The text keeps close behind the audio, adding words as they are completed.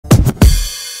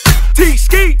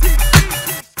T-ski.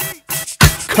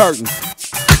 Curtain.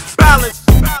 Balance.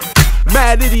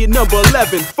 Mad idiot number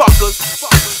 11, fuckers.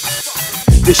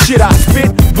 The shit I spit,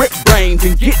 rip brains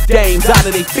and get dames out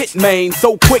of they fit main.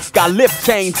 So quick I lift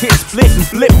chains, hit split and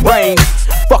flip brains.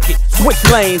 Fuck it, switch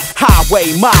lanes,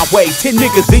 highway, my way. 10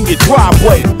 niggas in your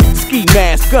driveway. Ski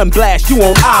mask, gun blast, you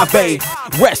on I-Bay.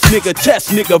 Rest nigga, chest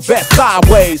nigga, vest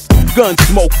sideways. Gun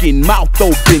smoking, mouth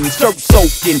open, shirt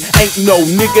soaking. Ain't no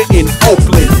nigga in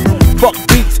Oakland. Fuck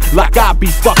beats like I be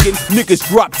fucking. Niggas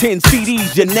drop 10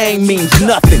 CDs, your name means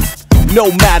nothing. No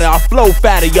matter, I flow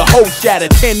fatter, your whole shatter.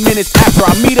 10 minutes after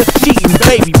I meet her, cheating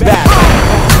baby batter.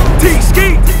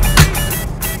 T-ski.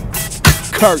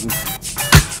 Curtain.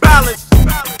 Balance.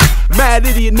 Mad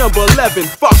idiot number 11,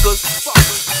 fuckers.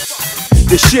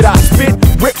 The shit I spit,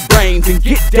 rip brains and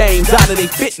get dames out of they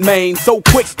fit main. So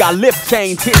quick I lift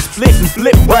chains, hit split and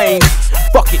flip brains.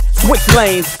 Fuck it, switch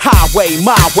lanes, highway,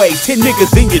 my way. 10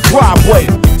 niggas in your driveway.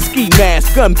 Ski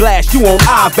mask, gun blast, you on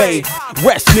I-Bay.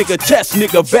 Rest nigga, chest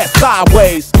nigga, vest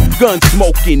sideways. Gun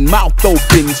smoking, mouth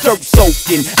open, shirt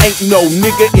soaking. Ain't no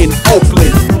nigga in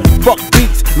Oakland. Fuck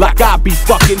beats like I be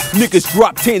fucking. Niggas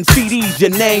drop 10 CDs,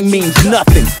 your name means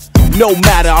nothing. No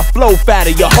matter, I flow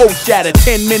fatter, your whole shatter.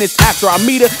 10 minutes after I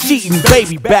meet her, cheating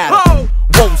baby batter.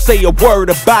 Won't say a word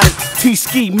about it.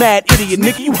 T-ski mad idiot,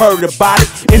 nigga, you heard about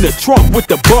it. In the trunk with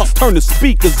the bump, turn the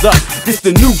speakers up. This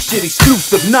the new shit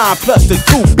exclusive, 9 plus the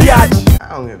 2, biatch.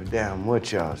 I don't give a damn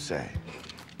what y'all say.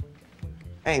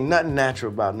 Ain't nothing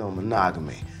natural about no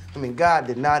monogamy. I mean, God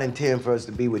did not intend for us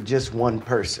to be with just one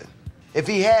person. If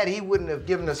he had, he wouldn't have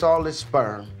given us all this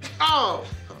sperm.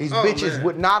 These bitches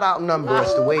would not outnumber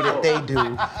us the way that they do.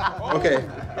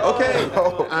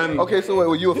 Okay, so wait,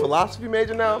 were you a philosophy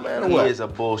major now, man, or what? He is a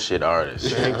bullshit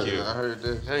artist. Thank you. I heard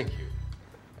that. Thank you.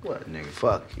 What, nigga?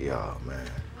 Fuck y'all, man.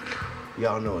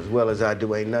 Y'all know as well as I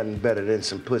do, ain't nothing better than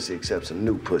some pussy except some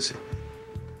new pussy.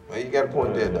 Well, you got a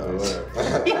point there, dog.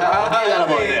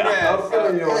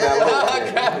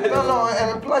 No,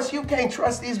 and plus you can't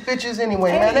trust these bitches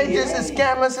anyway, man. They just as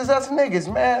scandalous as us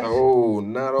niggas, man. Oh,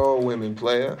 not all women,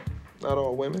 player. Not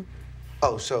all women.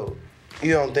 Oh, so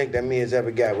you don't think that me has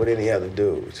ever got with any other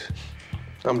dudes?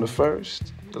 I'm the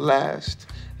first, the last,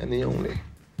 and the only.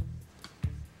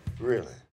 Really?